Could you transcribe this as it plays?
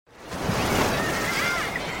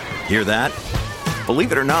Hear that?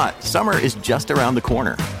 Believe it or not, summer is just around the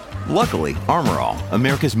corner. Luckily, Armor All,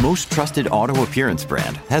 America's most trusted auto appearance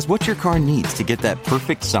brand, has what your car needs to get that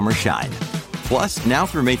perfect summer shine. Plus, now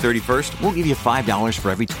through May 31st, we'll give you $5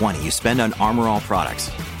 for every $20 you spend on Armor All products.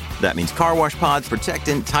 That means car wash pods,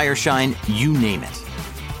 protectant, tire shine, you name it.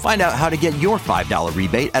 Find out how to get your $5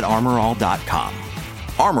 rebate at armorall.com.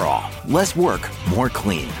 Armor All, less work, more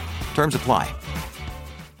clean. Terms apply.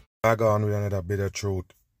 I go on with another bit of truth.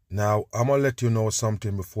 Now, I'm going to let you know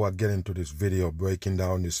something before I get into this video breaking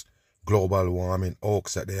down this global warming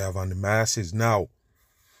hoax that they have on the masses. Now,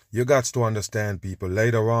 you got to understand, people,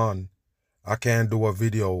 later on, I can't do a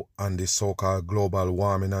video on this so-called global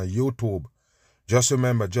warming on YouTube. Just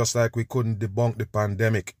remember, just like we couldn't debunk the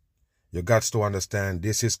pandemic, you got to understand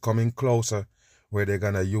this is coming closer where they're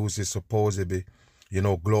going to use this supposedly,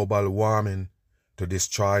 global warming to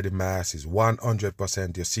destroy the masses.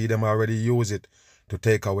 100%. You see them already use it to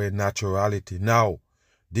take away naturality. Now,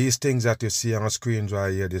 these things that you see on screens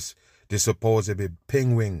right here, this supposedly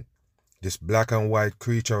penguin, this black and white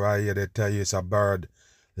creature right here, they tell you it's a bird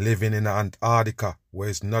living in Antarctica where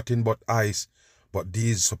it's nothing but ice, but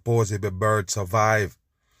these supposedly birds survive.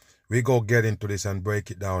 We go get into this and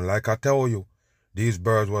break it down. Like I tell you, these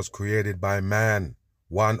birds was created by man,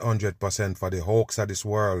 100% for the hoax of this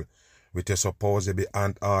world, which is supposedly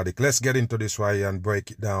Antarctic. Let's get into this right here and break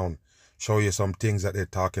it down. Show you some things that they're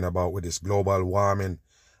talking about with this global warming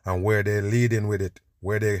and where they're leading with it,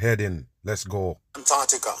 where they're heading. Let's go.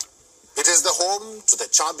 Antarctica. It is the home to the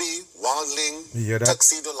chubby, wildling,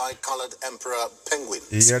 tuxedo-like colored emperor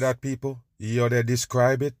penguins. You hear that, people? You hear they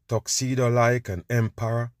describe it? Tuxedo-like and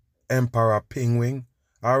emperor penguin.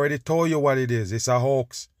 I already told you what it is. It's a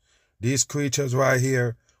hoax. These creatures right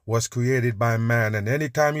here was created by man, and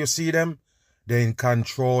anytime you see them, they're in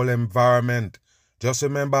control environment. Just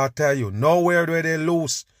remember, I tell you, nowhere where they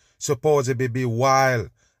loose, supposedly be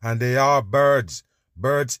wild, and they are birds.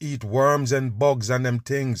 Birds eat worms and bugs and them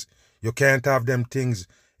things. You can't have them things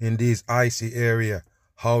in these icy area.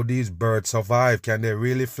 How these birds survive? Can they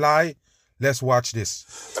really fly? Let's watch this.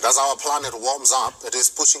 But as our planet warms up, it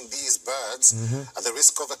is pushing these birds at the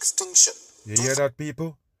risk of extinction. You hear that,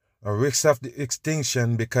 people? A risk of the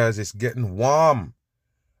extinction because it's getting warm.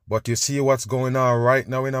 But you see what's going on right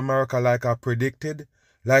now in America like I predicted?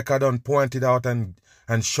 Like I done pointed out and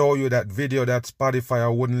show you that video that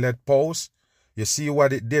Spotify wouldn't let post? You see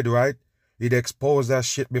what it did, right? It exposed that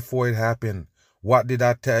shit before it happened. What did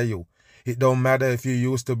I tell you? It don't matter if you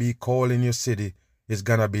used to be cold in your city. It's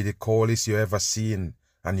gonna be the coldest you ever seen.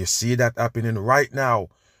 And you see that happening right now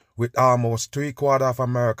with almost 3/4 of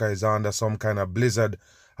America is under some kind of blizzard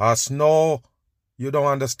or snow. You don't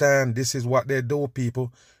understand. This is what they do,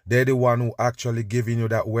 people. They're the one who actually giving you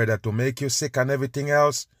that weather to make you sick and everything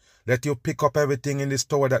else. Let you pick up everything in the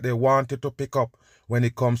store that they want you to pick up when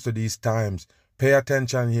it comes to these times. Pay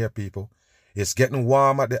attention here, people. It's getting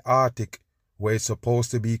warm at the Arctic where it's supposed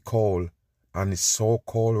to be cold. And it's so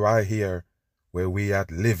cold right here where we are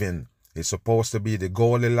living. It's supposed to be the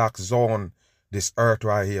Goldilocks zone, this earth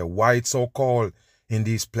right here. Why it's so cold in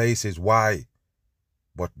these places? Why?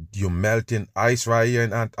 But you melting ice right here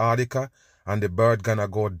in Antarctica and the bird gonna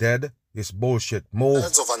go dead? It's bullshit. Move.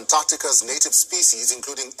 Birds of Antarctica's native species,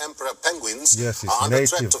 including emperor penguins, yes, are under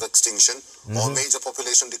native threat of extinction or major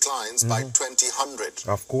population declines by 2000.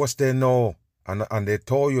 Of course they know. And they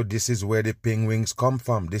told you this is where the penguins come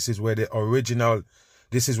from. This is where they originated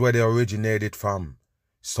from.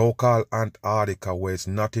 So-called Antarctica, where it's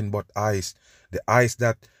nothing but ice. The ice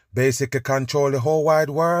that basically control the whole wide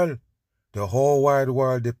world. The whole wide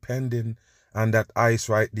world depending on that ice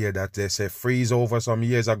right there that they say freeze over some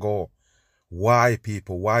years ago. Why,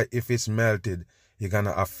 people? Why, if it's melted, it's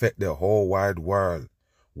gonna affect the whole wide world?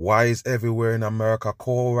 Why is everywhere in America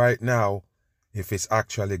cold right now if it's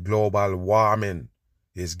actually global warming?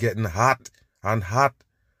 It's getting hot and hot,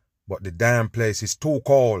 but the damn place is too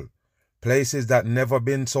cold. Places that never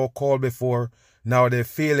been so cold before, now they're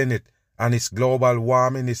feeling it, and it's global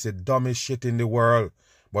warming. It's the dumbest shit in the world.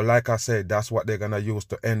 But like I said, that's what they're gonna use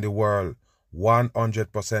to end the world.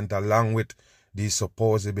 100% along with these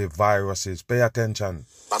supposedly viruses. Pay attention.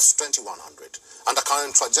 That's 2100. And the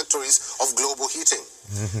current trajectories of global heating.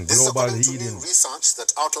 This is according to new research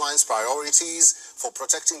that outlines priorities for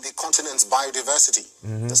protecting the continent's biodiversity.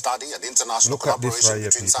 The study and international collaboration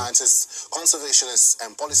between scientists, conservationists,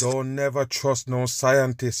 and policy. Don't never trust no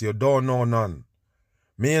scientists. You don't know none.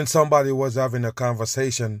 Me and somebody was having a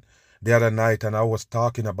conversation the other night, and I was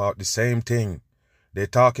talking about the same thing. They're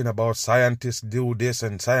talking about scientists do this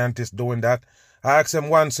and scientists doing that. I asked them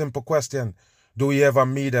one simple question. Do you ever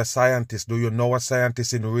meet a scientist? Do you know a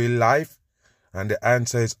scientist in real life? And the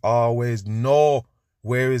answer is always no.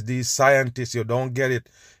 Where is these scientists? You don't get it.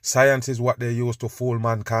 Science is what they use to fool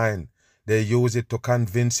mankind. They use it to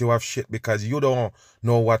convince you of shit because you don't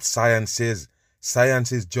know what science is.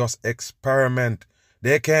 Science is just experiment.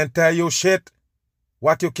 They can't tell you shit.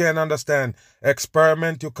 What you can't understand.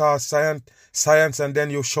 Experiment you call science, and then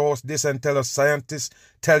you show us this and tell us scientists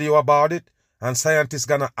tell you about it. And scientists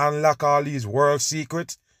gonna unlock all these world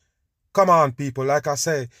secrets. Come on, people. Like I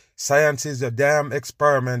say, science is a damn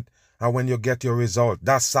experiment. And when you get your result,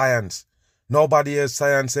 that's science. Nobody else's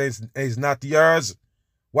science is not yours.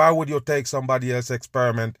 Why would you take somebody else's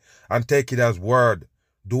experiment and take it as word?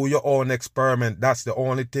 Do your own experiment. That's the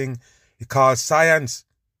only thing you call science.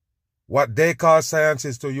 What they call science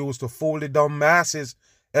is to use to fool the dumb masses.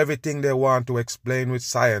 Everything they want to explain with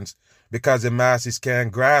science because the masses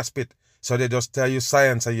can't grasp it. So they just tell you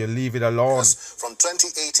science and you leave it alone. From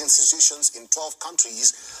 28 institutions in 12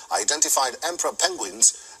 countries identified emperor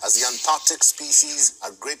penguins as the Antarctic species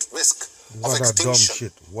at great risk of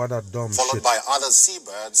extinction. What a dumb shit. Followed by other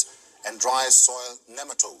seabirds and dry soil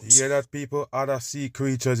nematodes. You hear that, people? Other sea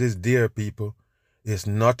creatures is there, people. It's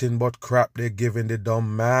nothing but crap they're giving the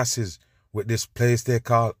dumb masses with this place they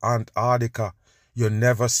call Antarctica. You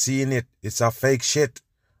never seen it. It's a fake shit.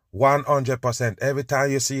 100%. Every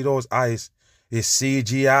time you see those ice, it's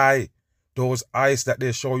CGI. Those ice that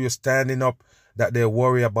they show you standing up that they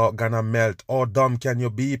worry about gonna melt. How dumb can you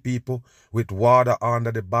be, people, with water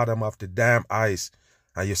under the bottom of the damn ice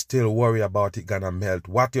and you still worry about it gonna melt?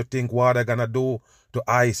 What you think water gonna do to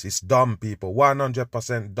ice? It's dumb, people.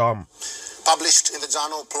 100% dumb. Published in the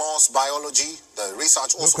journal PLOS Biology, the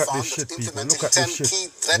research also found that implementing 10 key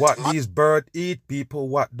threat... What these birds eat, people,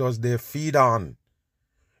 what does they feed on?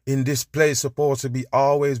 In this place supposed to be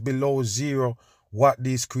always below zero, what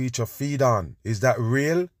these creatures feed on. Is that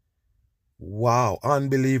real? Wow,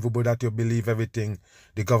 unbelievable that you believe everything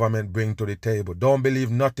the government bring to the table. Don't believe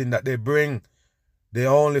nothing that they bring. They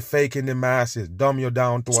only faking the masses, dumb you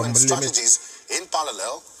down to a limit. Strategies in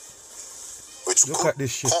parallel, which could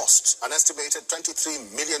cost an estimated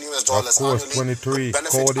 $23 million annually, could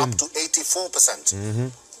benefit up to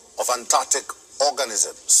 84% of Antarctic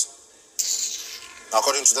organisms.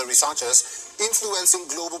 According to the researchers, influencing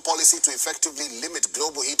global policy to effectively limit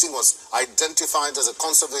global heating was identified as a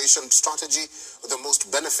conservation strategy with the most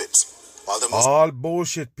benefit. While the most all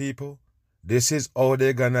bullshit, people. This is how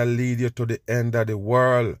they're gonna lead you to the end of the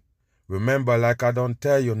world. Remember, like I don't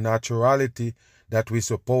tell you, naturality that we're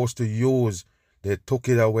supposed to use, they took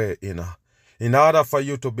it away, In order for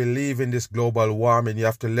you to believe in this global warming, you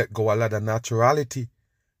have to let go a lot of naturality.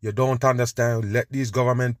 You don't understand. Let these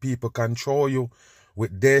government people control you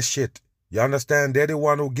with their shit. You understand? They're the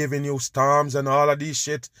one who giving you storms and all of these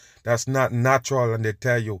shit. That's not natural, and they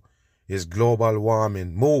tell you it's global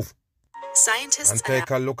warming. Move. Scientists and take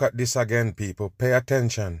a look at this again, people. Pay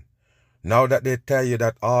attention. Now that they tell you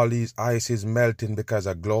that all these ice is melting because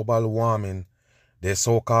of global warming, they're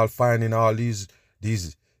so-called finding all these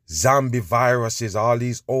zombie viruses, all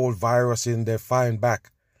these old viruses they find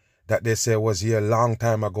back that they say was here a long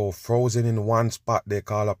time ago, frozen in one spot they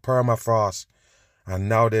call a permafrost. And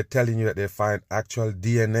now they're telling you that they find actual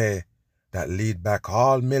DNA that lead back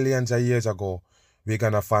all millions of years ago. We're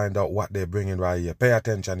going to find out what they're bringing right here. Pay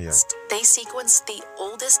attention here. They sequenced the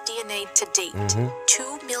oldest DNA to date.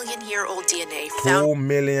 2 million year old DNA. 2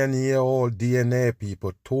 million year old DNA,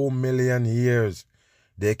 people. 2 million years.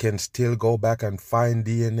 They can still go back and find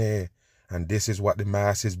DNA. And this is what the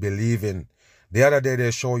masses believe in. The other day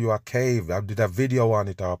they show you a cave. I did a video on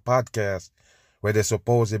it, or a podcast, where they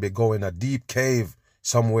supposedly be going a deep cave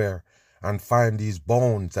somewhere and find these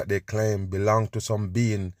bones that they claim belong to some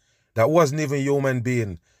being that wasn't even human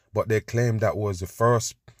being, but they claim that was the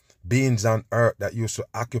first beings on earth that used to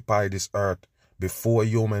occupy this earth before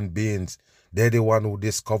human beings. They're the one who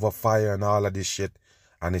discover fire and all of this shit.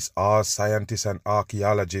 And it's all scientists and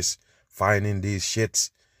archaeologists finding these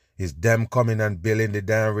shits. It's them coming and building the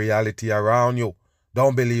damn reality around you.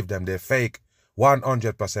 Don't believe them. They're fake.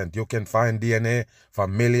 100%. You can find DNA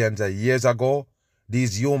from millions of years ago.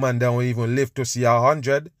 These humans don't even live to see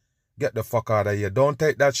 100. Get the fuck out of here. Don't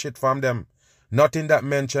take that shit from them. Nothing that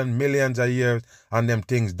mentioned millions of years and them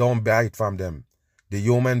things, don't buy it from them. The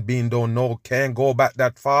human being don't know, can't go back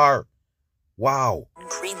that far. Wow.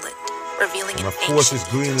 Greenland, revealing an of course ancient it's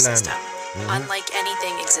Greenland. ecosystem, unlike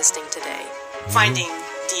anything existing today. Finding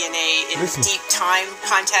DNA in deep time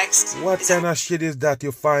context. What kind of shit is that?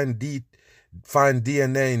 You find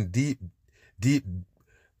DNA in deep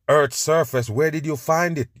Earth's surface. Where did you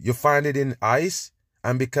find it? You find it in ice,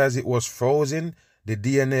 and because it was frozen, the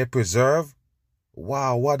DNA preserved.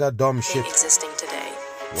 Wow, what a dumb shit. Existing today.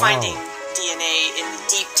 Finding DNA in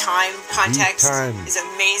deep time context is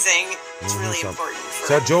amazing. It's really important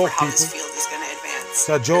for how this field is going to advance.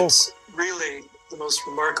 It's really the most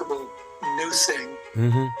remarkable new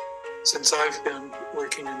thing since I've been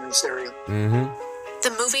working in this area. The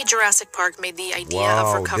movie Jurassic Park made the idea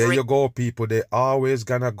of recovering... There you go, people. They always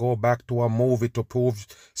gonna go back to a movie to prove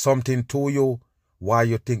something to you. Why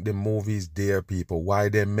you think the movie's there, people? Why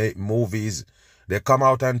they make movies? They come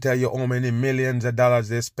out and tell you how many millions of dollars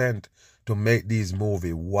they spent to make these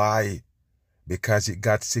movies. Why? Because it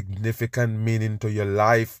got significant meaning to your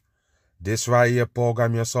life. This right here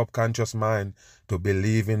program your subconscious mind to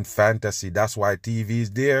believe in fantasy. That's why TV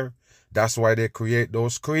is there. That's why they create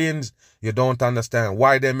those screens. You don't understand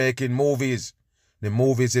why they're making movies. The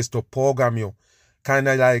movies is to program you. Kind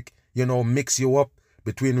of like, mix you up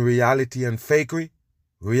between reality and fakery.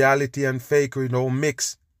 Reality and fakery don't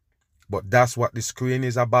mix. But that's what the screen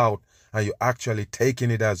is about. And you're actually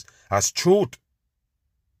taking it as truth.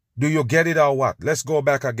 Do you get it or what? Let's go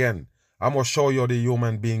back again. I'm going to show you the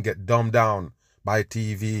human being get dumbed down by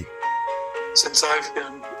TV. Since I've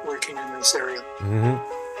been working in this area.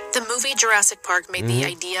 The movie Jurassic Park made the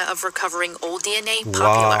idea of recovering old DNA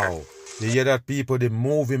popular. Wow. You hear that, people? The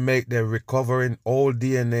movie make them recovering old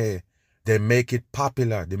DNA. They make it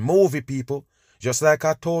popular. The movie, people, just like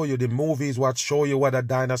I told you, the movie is what show you what a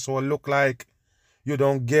dinosaur look like. You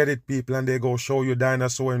don't get it, people, and they go show you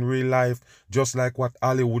dinosaur in real life, just like what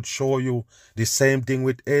Hollywood show you. The same thing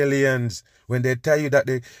with aliens. When they tell you that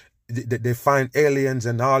they find aliens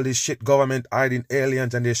and all this shit, government hiding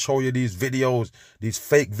aliens, and they show you these videos, these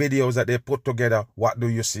fake videos that they put together, what do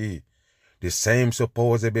you see? The same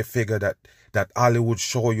supposed figure that Hollywood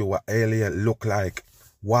show you what alien look like.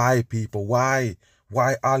 Why, people? Why?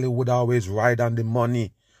 Why Hollywood always ride on the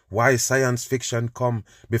money? Why science fiction come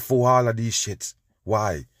before all of these shits?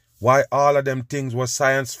 Why? Why all of them things was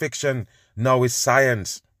science fiction, now it's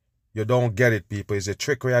science? You don't get it, people. It's a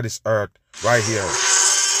trickery of this earth right here.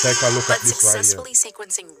 Take a look at this right here. Successfully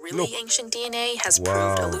sequencing really ancient DNA has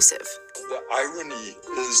proved elusive. The irony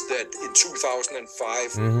is that in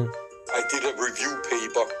 2005, I did a review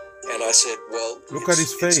paper and I said, well, look at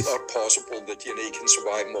his face. It's not possible that DNA can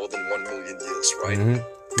survive more than 1 million years, right?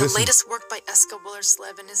 The latest work by Eska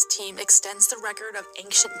Willerslev and his team extends the record of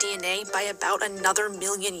ancient DNA by about another 1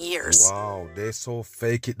 million years. Wow, they so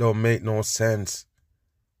fake it don't make no sense.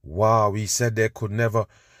 Wow, he said they could never,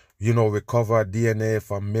 recover DNA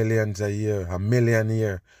for millions a year, 1 million a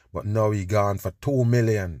year. But now he gone for 2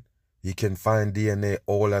 million. He can find DNA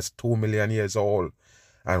old as 2 million years old.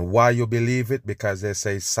 And why you believe it? Because they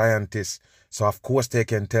say scientists. So of course they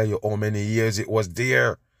can tell you how many years it was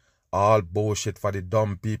there. All bullshit for the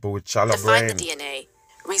dumb people with shallow brain. To find the DNA,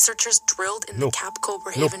 researchers drilled in the Cap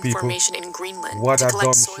Cobra-Haven Formation in Greenland what to a collect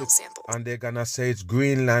dumb soil shit. samples. And they're gonna say it's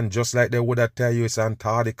Greenland, just like they would have tell you it's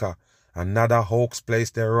Antarctica. Another hoax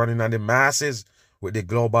place they're running on the masses with the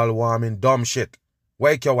global warming dumb shit.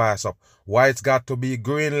 Wake your ass up. Why it's got to be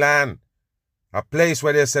Greenland? A place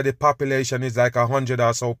where they say the population is like 100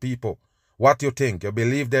 or so people. What you think? You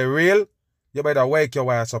believe they're real? You better wake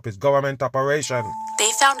your ass up. It's government operation. They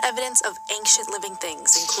found evidence of ancient living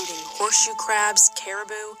things, including horseshoe crabs,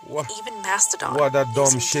 caribou, and even mastodon. What a dumb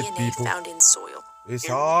using shit, DNA people. found in soil. It's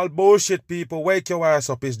all bullshit, people. Wake your ass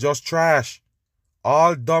up. It's just trash.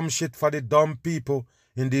 All dumb shit for the dumb people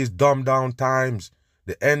in these dumbed down times.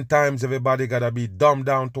 The end times, everybody gotta be dumbed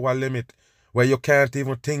down to a limit where you can't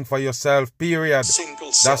even think for yourself, period.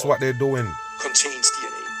 That's what they're doing. Contains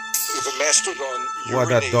DNA. If a mastodon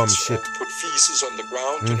what a dumb urinates shit. or put feces on the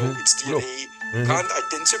ground, it's DNA. Can't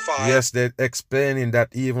identify. Yes, they're explaining that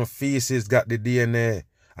even feces got the DNA.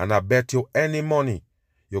 And I bet you any money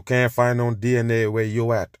you can't find no DNA where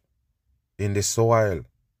you at. In the soil.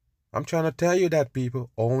 I'm trying to tell you that, people.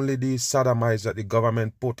 Only these sodomites that the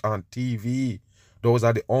government put on TV. Those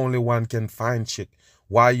are the only one can find shit.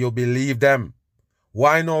 Why you believe them?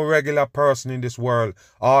 Why no regular person in this world?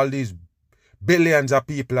 All these billions of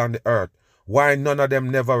people on the earth. Why none of them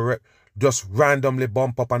never just randomly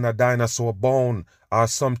bump up on a dinosaur bone or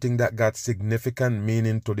something that got significant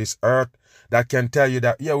meaning to this earth that can tell you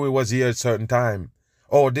that, yeah, we was here at a certain time.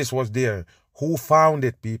 Oh, this was there. Who found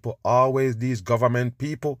it, people? Always these government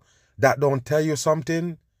people that don't tell you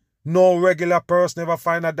something. No regular person ever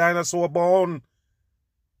find a dinosaur bone.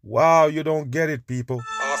 Wow, you don't get it, people.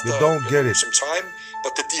 You don't get it. Some time,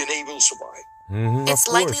 but the DNA will survive. It's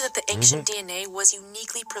likely that the ancient DNA was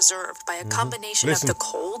uniquely preserved by a combination of the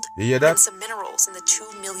cold and some minerals in the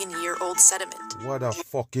 2 million year old sediment. What a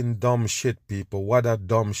fucking dumb shit, people. What a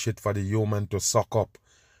dumb shit for the human to suck up.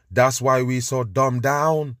 That's why we so dumbed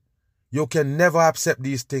down. You can never accept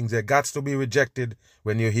these things. They got to be rejected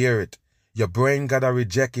when you hear it. Your brain gotta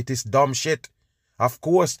reject it. It's dumb shit. Of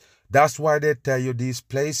course, that's why they tell you these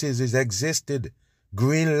places is existed.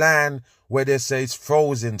 Greenland, where they say it's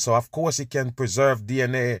frozen, so of course it can preserve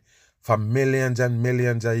DNA for millions and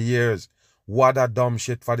millions of years. What a dumb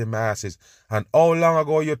shit for the masses. And how long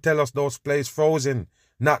ago you tell us those places frozen?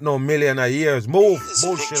 Not no million of years. Move.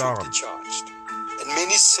 Bullshit on. Charged, and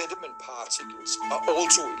many sediment particles are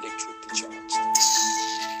also electrically charged.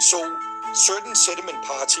 So certain sediment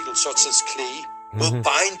particles, such as clay, will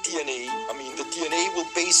bind DNA. I mean, the DNA will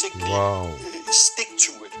basically stick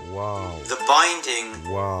to it. Wow. The binding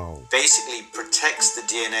basically protects the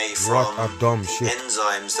DNA from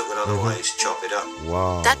enzymes that would otherwise chop it up.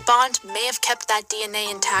 Wow. That bond may have kept that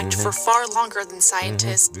DNA intact for far longer than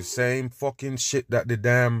scientists. The same fucking shit that the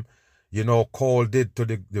damn, cold did to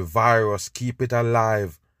the virus, keep it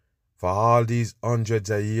alive for all these hundreds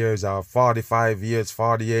of years, or 45 years,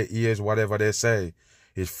 48 years, whatever they say.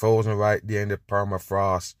 It's frozen right there in the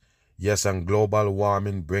permafrost. Yes, and global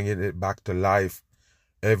warming, bringing it back to life.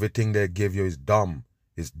 Everything they give you is dumb.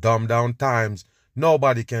 It's dumbed down times.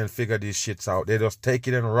 Nobody can figure these shits out. They just take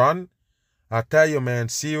it and run. I tell you, man,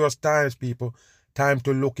 serious times, people. Time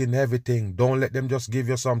to look in everything. Don't let them just give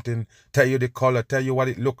you something, tell you the color, tell you what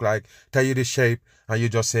it look like, tell you the shape, and you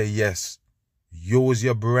just say yes. Use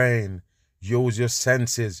your brain. Use your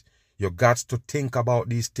senses. You got to think about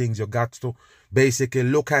these things. You got to basically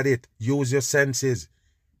look at it. Use your senses.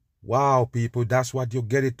 Wow, people, that's what you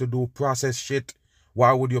get it to do. Process shit.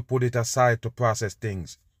 Why would you put it aside to process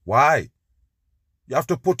things? Why? You have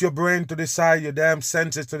to put your brain to the side, your damn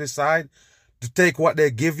senses to the side, to take what they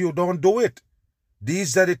give you. Don't do it.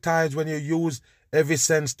 These are the times when you use every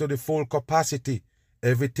sense to the full capacity.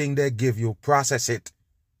 Everything they give you, process it.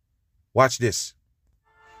 Watch this.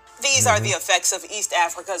 These are the effects of East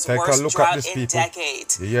Africa's worst drought in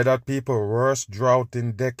decades. You hear that, people? Worst drought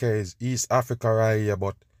in decades. East Africa right here.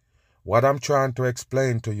 But what I'm trying to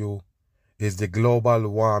explain to you is the global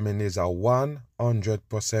warming is a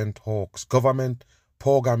 100% hoax. Government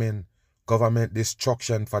programming, government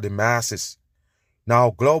destruction for the masses.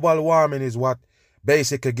 Now, global warming is what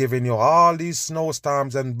basically giving you all these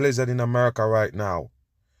snowstorms and blizzard in America right now.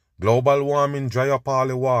 Global warming dry up all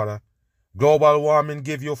the water. Global warming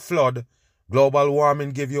give you flood. Global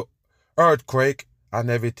warming give you earthquake and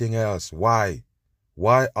everything else. Why?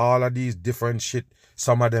 Why all of these different shit?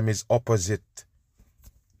 Some of them is opposite.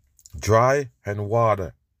 Dry and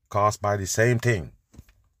water caused by the same thing.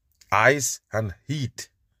 Ice and heat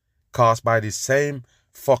caused by the same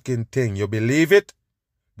fucking thing. You believe it?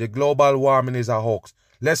 The global warming is a hoax.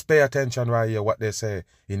 Let's pay attention right here what they say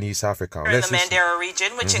in East Africa. In the Mandera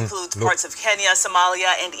region, which includes parts of Kenya,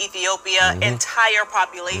 Somalia, and Ethiopia, entire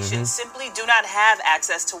populations simply do not have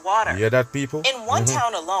access to water. You hear that, people? In one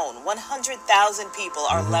town alone, 100,000 people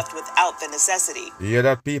are left without the necessity. You hear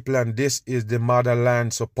that, people? And this is the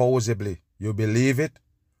motherland, supposedly. You believe it?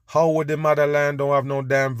 How would the motherland don't have no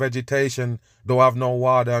damn vegetation, don't have no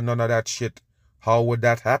water, none of that shit? How would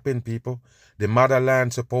that happen, people? The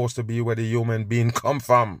motherland supposed to be where the human being come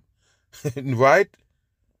from. Right?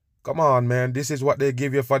 Come on, man. This is what they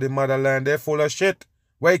give you for the motherland. They're full of shit.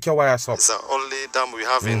 Wake your ass up. It's the only dam we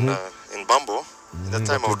have in Bambo. In the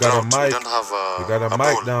time of drought, we don't have a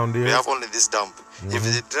mic bowl. Down there. We have only this dam. If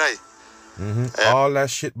it's dry. All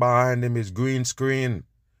that shit behind him is green screen.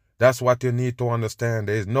 That's what you need to understand.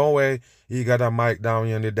 There's no way he got a mic down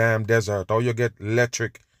here in the damn desert or you get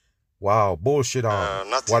electric. Wow, bullshit on.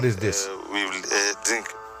 What is this? We will drink.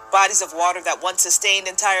 Bodies of water that once sustained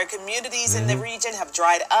entire communities in the region have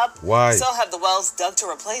dried up. Why? So have the wells dug to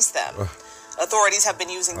replace them. Authorities have been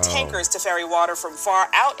using tankers to ferry water from far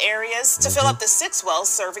out areas to fill up the 6 wells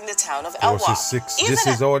serving the town of El Wak. This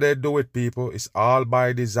is how they do it, people. It's all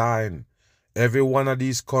by design. Every one of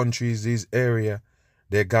these countries, these areas,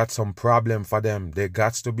 they got some problem for them. There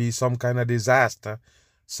got to be some kind of disaster,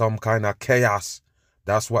 some kind of chaos.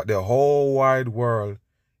 That's what the whole wide world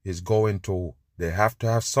is going to. They have to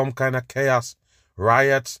have some kind of chaos,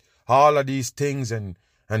 riots, all of these things, and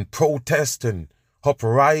protest and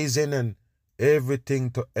uprising and everything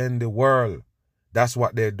to end the world. That's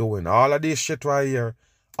what they're doing. All of this shit right here,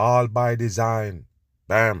 all by design.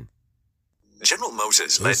 Bam. General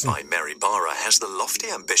Motors, led by Mary Barra, has the lofty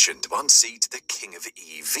ambition to unseat the king of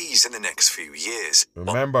EVs in the next few years.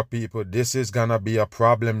 Remember, people, this is gonna be a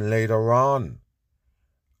problem later on.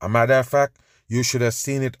 A matter of fact, you should have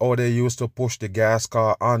seen it how they used to push the gas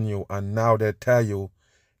car on you, and now they tell you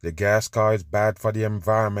the gas car is bad for the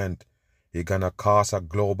environment. It's gonna cause a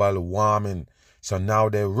global warming. So now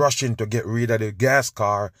they're rushing to get rid of the gas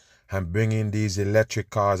car and bring in these electric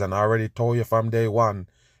cars. And I already told you from day one,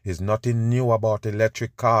 there's nothing new about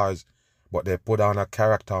electric cars. but they put on a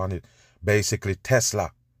character on it. Basically,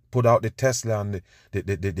 Tesla. Put out the Tesla and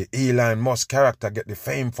the Elon Musk character, get the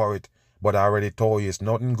fame for it. But I already told you, it's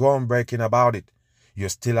nothing groundbreaking about it. You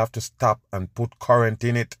still have to stop and put current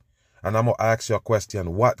in it. And I'm going to ask you a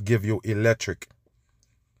question. What give you electric?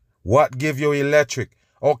 What give you electric?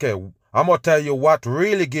 Okay, I'm going to tell you what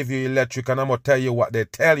really give you electric, and I'm going to tell you what they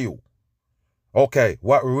tell you. Okay,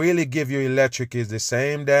 what really give you electric is the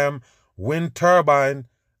same damn wind turbine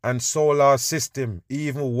and solar system,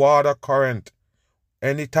 even water current.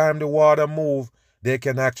 Anytime the water move, they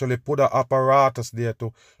can actually put an apparatus there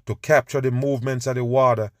to capture the movements of the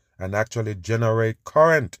water and actually generate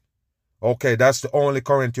current. Okay, that's the only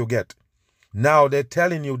current you get. Now they're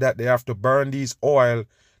telling you that they have to burn these oil,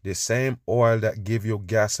 the same oil that give you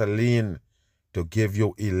gasoline, to give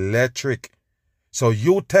you electric. So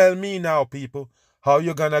you tell me now, people, how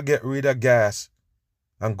you gonna get rid of gas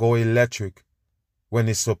and go electric when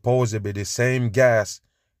it's supposed to be the same gas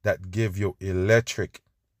that give you electric?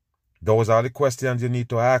 Those are the questions you need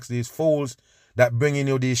to ask these fools that bringing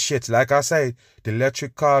you these shits. Like I say, the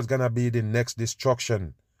electric car is gonna be the next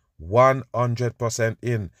destruction. 100%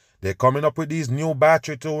 in. They're coming up with these new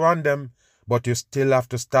batteries to run them, but you still have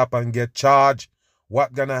to stop and get charged.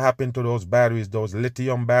 What's gonna happen to those batteries, those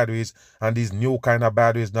lithium batteries, and these new kind of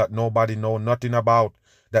batteries that nobody know nothing about,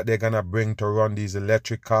 that they're gonna bring to run these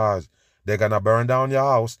electric cars? They're gonna burn down your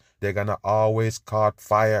house. They're gonna always caught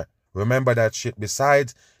fire. Remember that shit.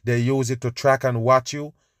 Besides, they use it to track and watch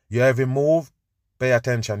you. You every move. Pay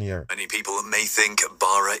attention here. Many people may think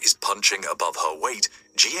Bara is punching above her weight.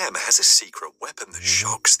 GM has a secret weapon that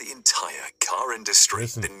shocks the entire car industry.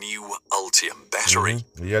 Listen. The new Ultium battery.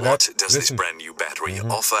 Yeah, what does this brand new battery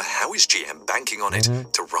offer? How is GM banking on it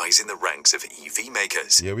to rise in the ranks of EV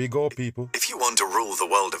makers? Here we go, people. If you want to rule the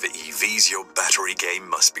world of EVs, your battery game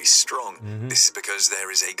must be strong. This is because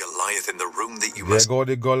there is a Goliath in the room that you must... There go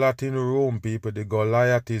the Goliath in the room, people. The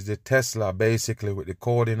Goliath is the Tesla, basically, with the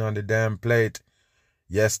coding on the damn plate.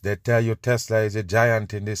 Yes, they tell you Tesla is a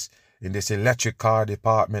giant in this electric car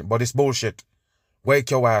department, but it's bullshit.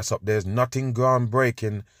 Wake your ass up. There's nothing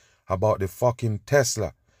groundbreaking about the fucking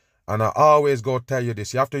Tesla. And I always go tell you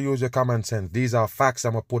this. You have to use your common sense. These are facts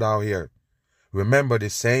I'm going to put out here. Remember, the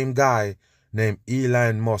same guy named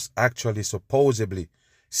Elon Musk actually supposedly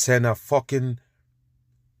sent a fucking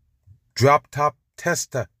drop-top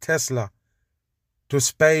Tesla to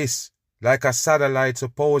space. Like a satellite,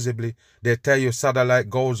 supposedly. They tell you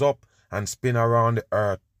satellite goes up and spin around the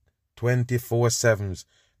earth 24/7.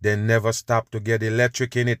 They never stop to get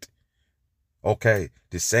electric in it. Okay,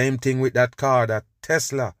 the same thing with that car, that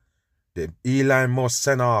Tesla. The Elon Musk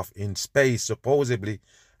sent off in space, supposedly,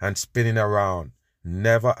 and spinning around.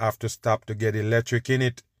 Never have to stop to get electric in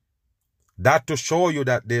it. That to show you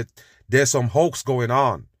that there's some hoax going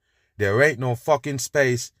on. There ain't no fucking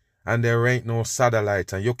space. And there ain't no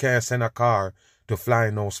satellite, and you can't send a car to fly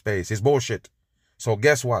in no space. It's bullshit. So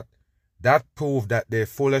guess what? That proved that they're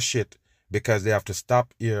full of shit, because they have to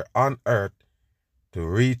stop here on Earth to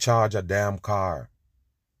recharge a damn car.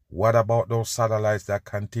 What about those satellites that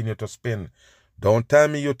continue to spin? Don't tell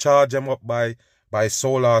me you charge them up by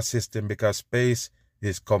solar system, because space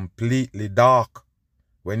is completely dark.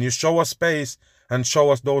 When you show us space and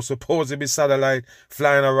show us those supposed to be satellites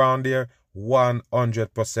flying around there,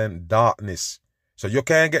 100% darkness. So you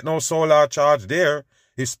can't get no solar charge there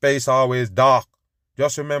if space always dark.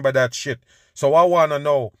 Just remember that shit. So I want to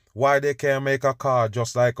know why they can't make a car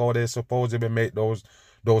just like how they supposedly make those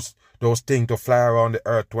things to fly around the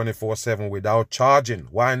earth 24/7 without charging.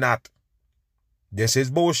 Why not? This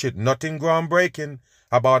is bullshit. Nothing groundbreaking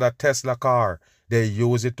about a Tesla car. They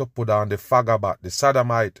use it to put on the Fagabot, the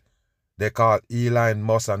sodomite. They call Elon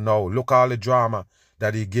Musk, and now look all the drama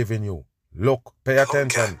that he giving you. Look, pay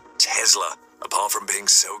attention. Tesla, apart from being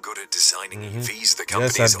so good at designing EVs, the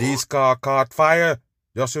company's... Yes, and these cars caught fire.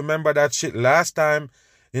 Just remember that shit last time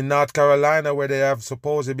in North Carolina, where they have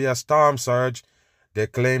supposed to be a storm surge. They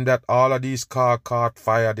claim that all of these cars caught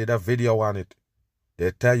fire. Did a video on it.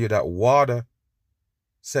 They tell you that water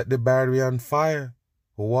set the battery on fire.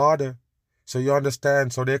 Water. So you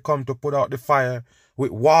understand? So they come to put out the fire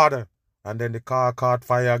with water. And then the car caught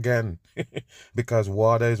fire again. Because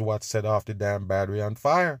water is what set off the damn battery on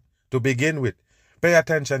fire. To begin with. Pay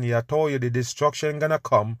attention here. I told you the destruction gonna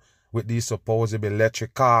come with these supposed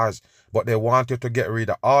electric cars. But they want you to get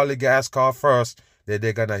rid of all the gas car first. Then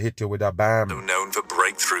they're gonna hit you with a bam. Known for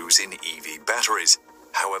breakthroughs in EV batteries.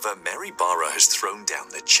 However, Mary Barra has thrown down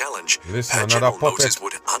the challenge. Listen, General Motors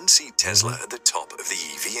would unseat Tesla at the top of the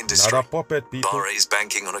EV industry. Not a puppet, people. Barra is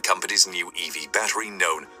banking on a company's new EV battery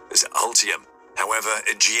known as Ultium. However,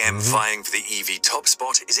 a GM vying for the EV top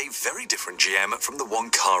spot is a very different GM from the one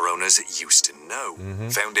car owners used to know.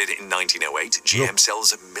 Founded in 1908, GM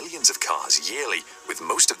sells millions of cars yearly, with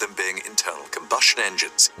most of them being internal combustion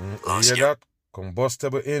engines. Last year, that?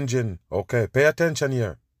 Combustible engine. Okay, pay attention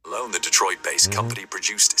here. Alone, the Detroit-based company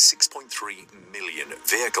produced 6.3 million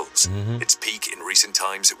vehicles. Its peak in recent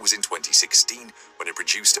times was in 2016, when it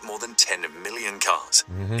produced more than 10 million cars.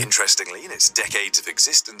 Interestingly, in its decades of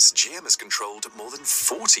existence, GM has controlled more than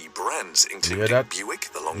 40 brands, including Buick,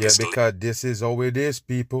 the longest. Yeah, because this is how it is,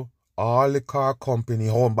 people. All the car company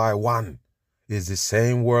owned by one is the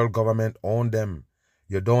same world government own them.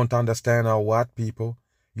 You don't understand or what, people?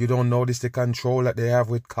 You don't notice the control that they have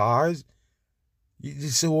with cars?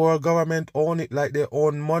 This world government own it like they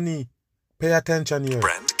own money. Pay attention here.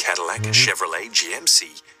 Brand, Cadillac, Chevrolet,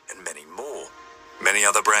 GMC, and many more. Many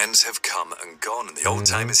other brands have come and gone, and the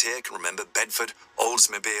old-timers here can remember Bedford,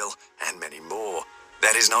 Oldsmobile, and many more.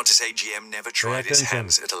 That is not to say GM never tried its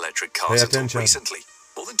hands at electric cars until recently.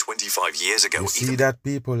 More than 25 years ago. You see that,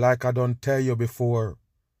 people, like I don't tell you before.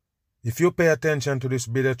 If you pay attention to this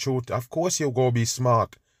bit of truth, of course you'll go be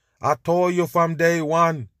smart. I told you from day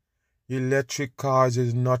one. Electric cars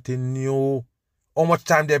is nothing new. How much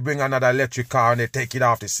time they bring another electric car and they take it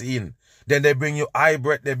off the scene? Then they bring you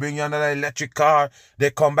hybrid, they bring you another electric car,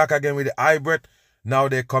 they come back again with the hybrid. Now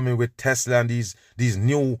they're coming with Tesla and these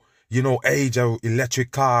new, age of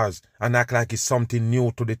electric cars and act like it's something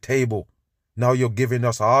new to the table. Now you're giving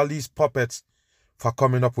us all these puppets for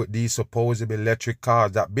coming up with these supposed electric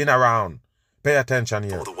cars that been around. Pay attention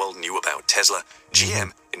here. All the world knew about Tesla,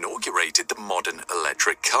 GM inaugurated the modern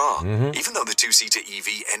electric car, even though the two-seater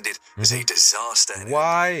EV ended as a disaster.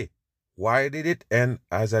 Why? Why did it end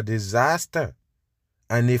as a disaster?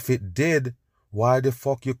 And if it did, why the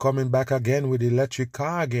fuck you coming back again with the electric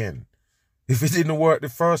car again? If it didn't work the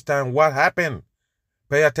first time, what happened?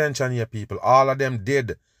 Pay attention here, people. All of them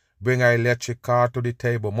did bring an electric car to the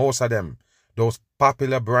table. Most of them. Those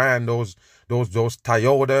popular brands, those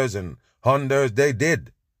Toyotas and Hondas, they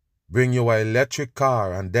did bring you an electric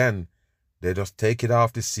car, and then they just take it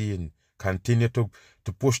off the scene, continue to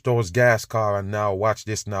push those gas cars, and now watch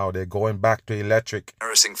this now, they're going back to electric.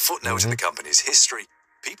 Embarrassing footnote in the company's history.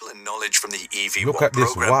 People in knowledge from the EV1 Look at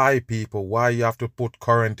this, why, people? Why you have to put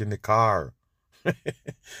current in the car?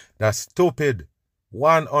 That's stupid.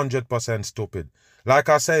 100% stupid. Like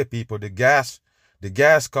I say, people, the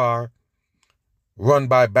gas car run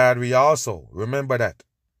by battery also. Remember that.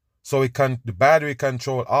 So the battery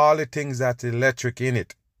control all the things that's electric in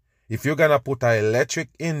it. If you're gonna put an electric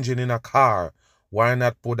engine in a car, why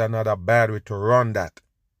not put another battery to run that?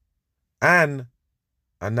 And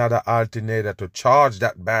another alternator to charge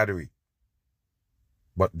that battery.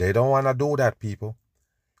 But they don't want to do that, people.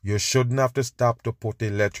 You shouldn't have to stop to put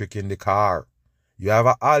electric in the car. You have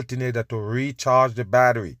an alternator to recharge the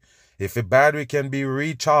battery. If the battery can be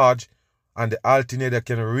recharged and the alternator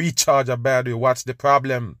can recharge a battery, what's the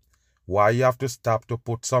problem? Why you have to stop to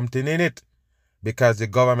put something in it? Because the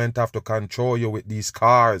government have to control you with these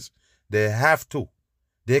cars. They have to.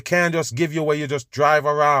 They can't just give you where you just drive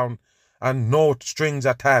around and no strings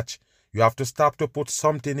attached. You have to stop to put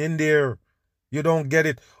something in there. You don't get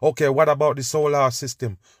it. Okay, what about the solar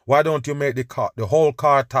system? Why don't you make the whole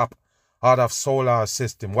car top out of solar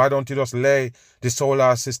system? Why don't you just lay the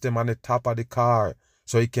solar system on the top of the car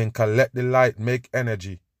so it can collect the light, make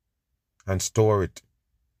energy, and store it?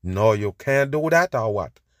 No, you can't do that, or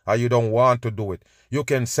what? Or you don't want to do it. You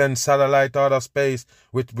can send satellite out of space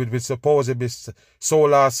with supposedly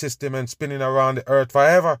solar system and spinning around the earth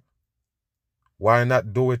forever. Why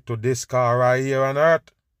not do it to this car right here on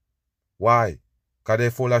earth? Why? Because they're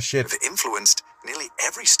full of shit. They've influenced nearly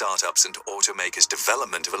every startup's and automaker's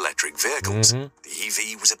development of electric vehicles. The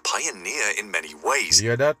EV was a pioneer in many ways. You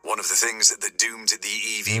hear that? One of the things that doomed the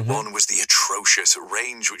EV1 was the atrocious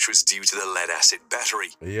range, which was due to the lead-acid battery.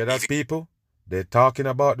 You hear that, people? They're talking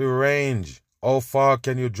about the range. How far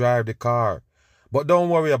can you drive the car? But don't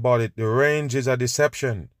worry about it. The range is a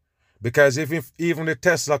deception. Because if even the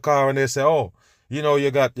Tesla car, and they say, oh,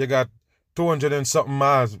 you got 200 and something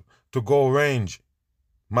miles to go range.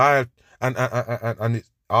 And it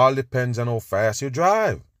all depends on how fast you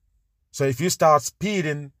drive. So if you start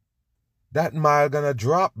speeding, that mile gonna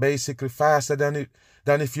drop basically faster than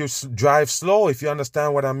if you drive slow, if you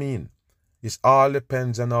understand what I mean. It all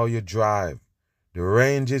depends on how you drive. The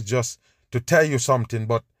range is just to tell you something,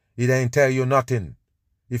 but it ain't tell you nothing.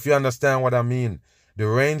 If you understand what I mean. The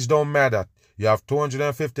range don't matter. You have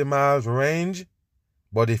 250 miles range,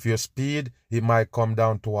 but if you speed, it might come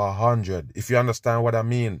down to 100. If you understand what I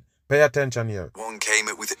mean. Pay attention here. One came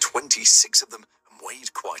with 26 of them and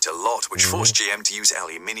weighed quite a lot, which forced GM to use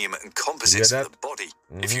aluminium and composites for the body.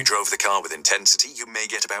 If you drove the car with intensity, you may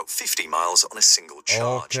get about 50 miles on a single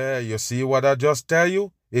charge. Okay, you see what I just tell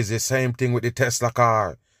you? It's the same thing with the Tesla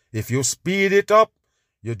car. If you speed it up,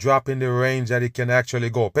 you're dropping the range that it can actually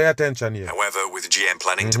go. Pay attention here. However, with GM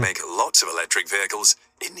planning to make lots of electric vehicles,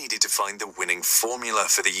 it needed to find the winning formula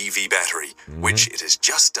for the EV battery, which it has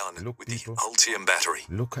just done with the Ultium battery.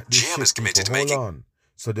 Look at this GM is committed to Hold on.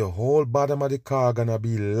 So the whole bottom of the car gonna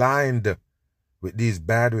be lined with these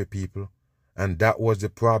battery, people. And that was the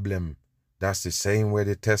problem. That's the same way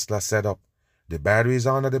the Tesla set up. The battery is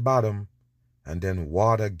on at the bottom, and then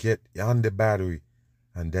water get on the battery,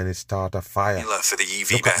 and then it start a fire. For the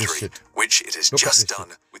EV battery, which it has just done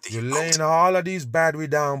with the You're laying all of these battery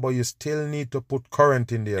down, but you still need to put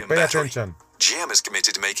current in there. Pay attention. GM is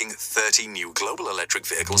committed to making 30 new global electric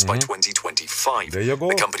vehicles by 2025. There you go.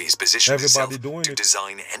 The company has positioned itself to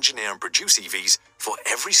design, engineer and produce EVs for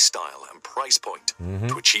every style and price point.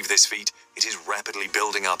 To achieve this feat, it is rapidly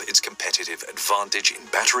building up its competitive advantage in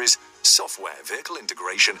batteries, software, vehicle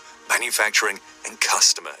integration, manufacturing and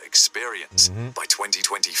customer experience. By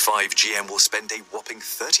 2025, GM will spend a whopping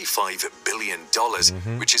 $35 billion,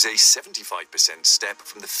 which is a 75% step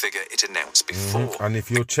from the figure it announced before. And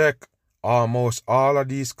if you check, almost all of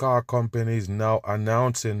these car companies now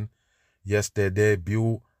announcing, yes, their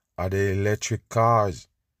debut are the electric cars.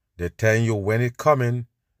 They tell you when it's coming,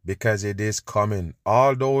 because it is coming.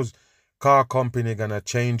 All those car companies gonna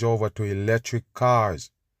change over to electric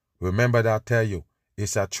cars. Remember that I tell you,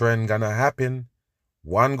 it's a trend gonna happen.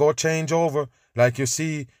 One go change over. Like you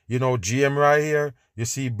see, GM right here. You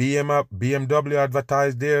see BMW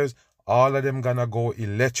advertise theirs. All of them gonna go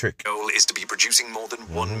electric. Goal is to be producing more than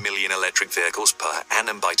 1 million electric vehicles per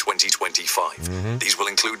annum by 2025. These will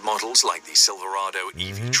include models like the Silverado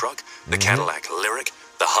EV truck, the Cadillac Lyriq,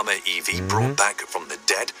 the Hummer EV brought back from the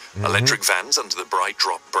dead, electric vans under the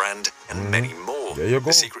BrightDrop brand, and many more. There you go.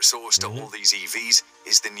 The secret sauce to all these EVs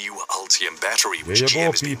is the new Ultium battery, which there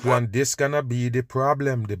you GM go, people, and this gonna be the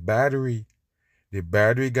problem, the battery. The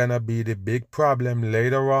battery gonna be the big problem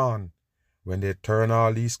later on when they turn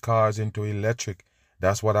all these cars into electric.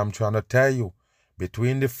 That's what I'm trying to tell you.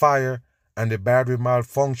 Between the fire and the battery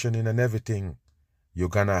malfunctioning and everything, you're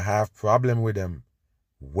gonna have problem with them.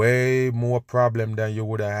 Way more problem than you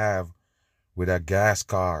would have with a gas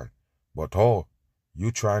car. But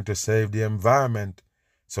you trying to save the environment,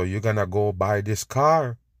 so you're gonna go buy this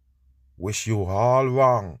car. Wish you all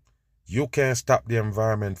wrong. You can't stop the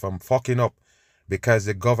environment from fucking up, because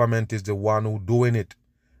the government is the one who doing it.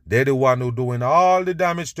 They're the one who doing all the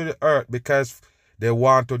damage to the earth because they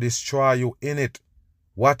want to destroy you in it.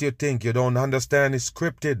 What you think? You don't understand? It's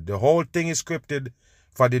scripted. The whole thing is scripted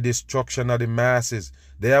for the destruction of the masses.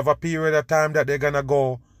 They have a period of time that they're gonna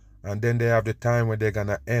go, and then they have the time when they're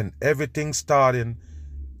gonna end. Everything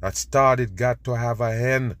got to have a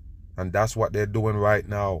end, and that's what they're doing right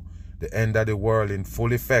now. The end of the world in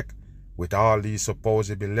full effect with all these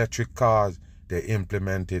supposed electric cars they're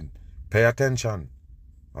implementing. Pay attention.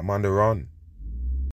 I'm on the run.